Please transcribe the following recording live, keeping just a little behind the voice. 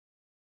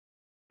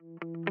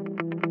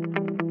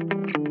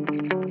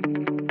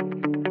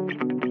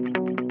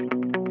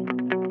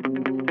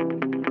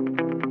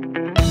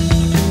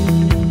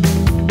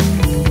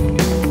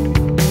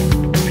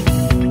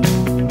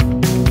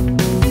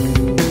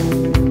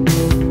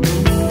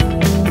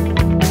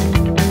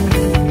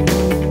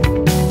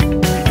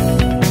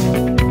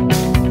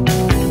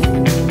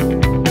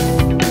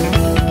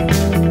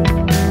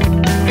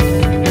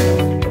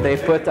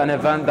Put an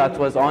event that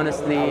was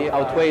honestly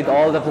outweighed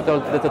all the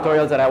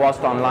tutorials that I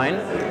watched online,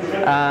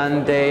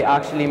 and they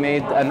actually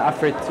made an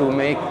effort to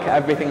make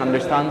everything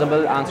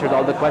understandable, answered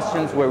all the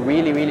questions, were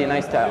really, really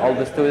nice to all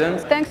the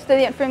students. Thanks to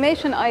the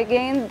information I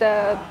gained,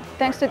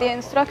 thanks to the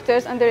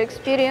instructors and their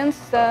experience,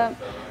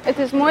 it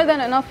is more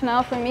than enough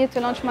now for me to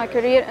launch my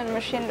career in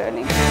machine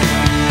learning.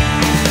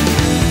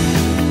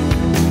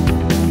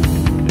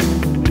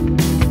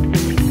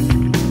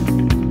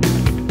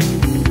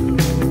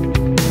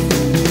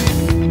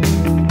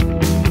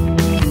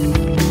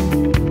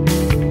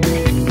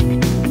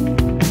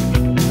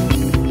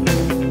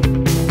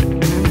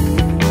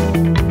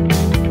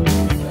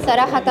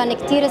 صراحة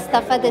كتير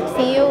استفدت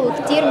فيه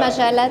وكتير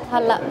مجالات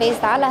هلا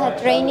based على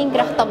هالتريننج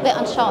رح طبقها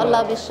إن شاء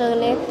الله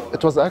بشغلي.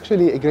 It was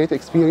actually a great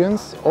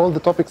experience. All the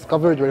topics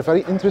covered were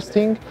very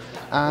interesting,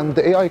 and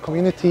the AI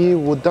community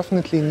would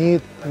definitely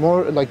need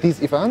more like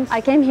these events.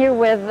 I came here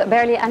with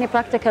barely any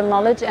practical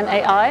knowledge in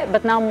AI,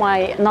 but now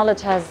my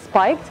knowledge has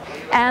spiked.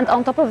 And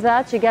on top of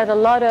that, you get a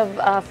lot of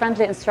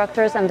friendly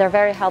instructors, and they're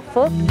very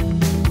helpful.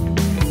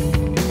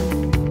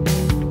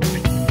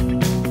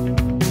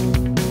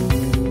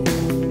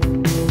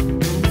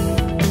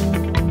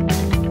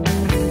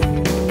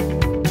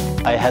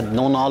 I had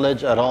no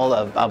knowledge at all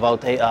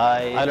about AI.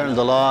 I learned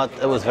a lot.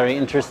 It was very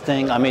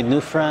interesting. I made new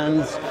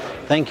friends.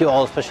 Thank you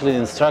all, especially the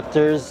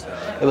instructors.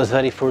 It was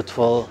very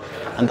fruitful,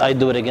 and I'd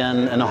do it again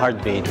in a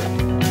heartbeat.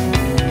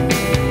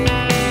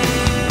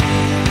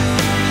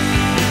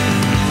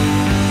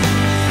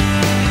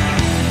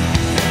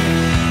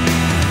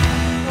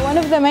 One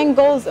of the main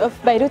goals of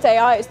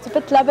Beirut.AI is to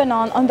put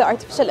Lebanon on the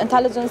artificial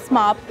intelligence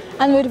map,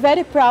 and we're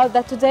very proud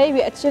that today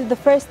we achieved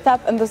the first step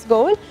in this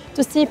goal,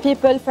 to see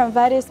people from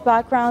various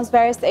backgrounds,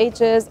 various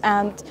ages,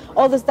 and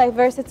all this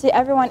diversity,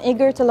 everyone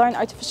eager to learn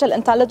artificial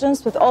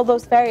intelligence with all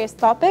those various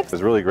topics.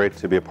 It's really great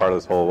to be a part of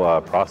this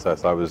whole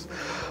process. I was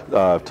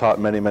taught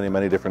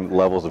many different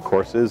levels of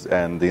courses,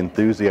 and the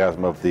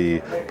enthusiasm of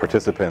the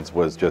participants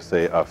was just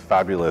a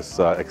fabulous,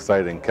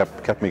 exciting,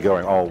 kept me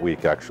going all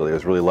week actually. It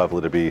was really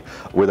lovely to be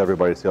with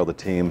everybody, to see all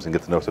the teams and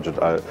get to know such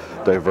a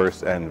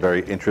diverse and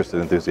very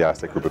interested,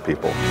 enthusiastic group of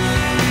people.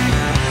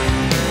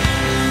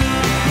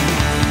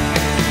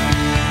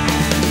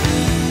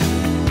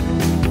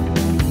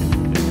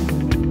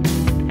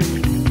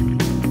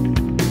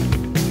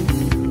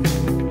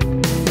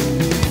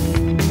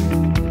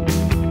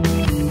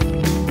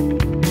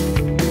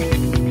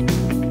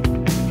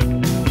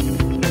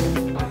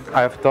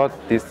 I have taught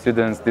these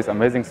students, these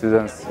amazing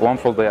students, one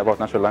full day about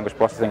natural language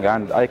processing,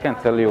 and I can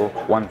tell you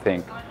one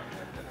thing.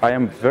 I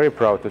am very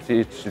proud to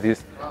teach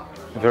these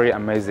very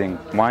amazing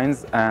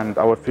minds, and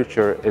our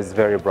future is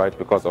very bright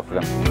because of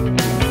them.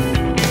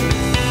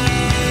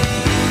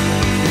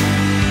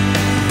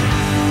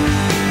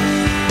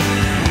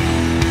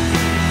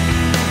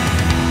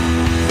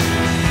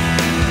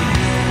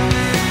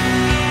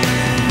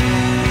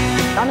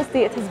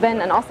 Honestly, it has been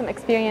an awesome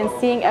experience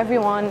seeing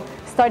everyone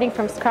starting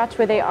from scratch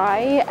with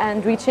AI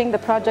and reaching the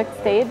project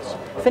stage,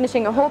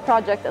 finishing a whole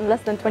project in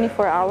less than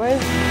 24 hours.